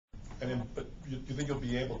And then, but you think you'll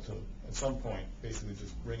be able to, at some point, basically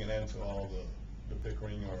just bring an end to all the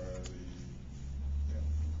bickering or the,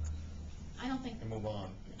 I don't think, and move on?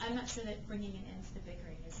 I'm not sure that bringing an end to the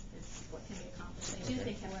bickering is what can be accomplished. I do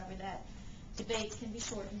Okay. think, however, that debates can be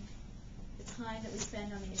shortened. The time that we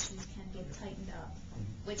spend on the issues can be tightened up,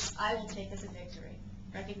 which I will take as a victory,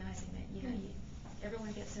 recognizing that,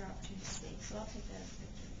 everyone gets their opportunity to speak, so I'll take that as a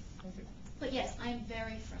victory. Okay. But yes, I am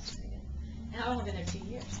very frustrated. And I've only been there 2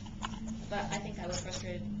 years. But I think I was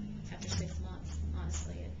frustrated after 6 months,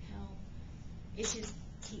 honestly, at how issues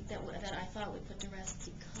that I thought would put to rest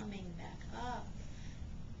keep coming back up.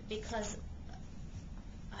 Because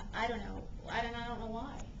I don't know. I don't know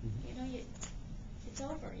why. It's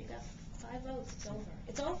over. You got 5 votes. It's over.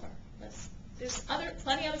 It's over. There's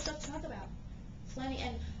plenty other stuff to talk about. Plenty.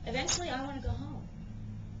 And eventually I want to go home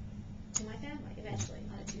to my family. Eventually,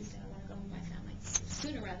 on a Tuesday, I want to go home to my family.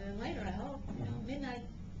 Sooner rather than later, I hope. Midnight.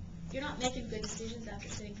 You're not making good decisions after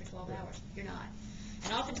sitting for 12 hours. You're not.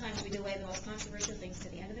 And oftentimes we delay the most controversial things to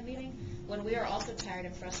the end of the meeting when we are also tired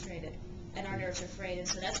and frustrated and our nerves are frayed. And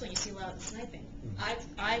so that's when you see loud sniping.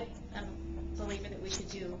 I am a believer that we should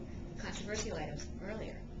do controversial items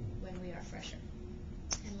earlier when we are fresher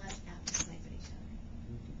and less apt to snipe at each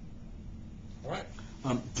other. All right.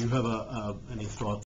 Do you have any thoughts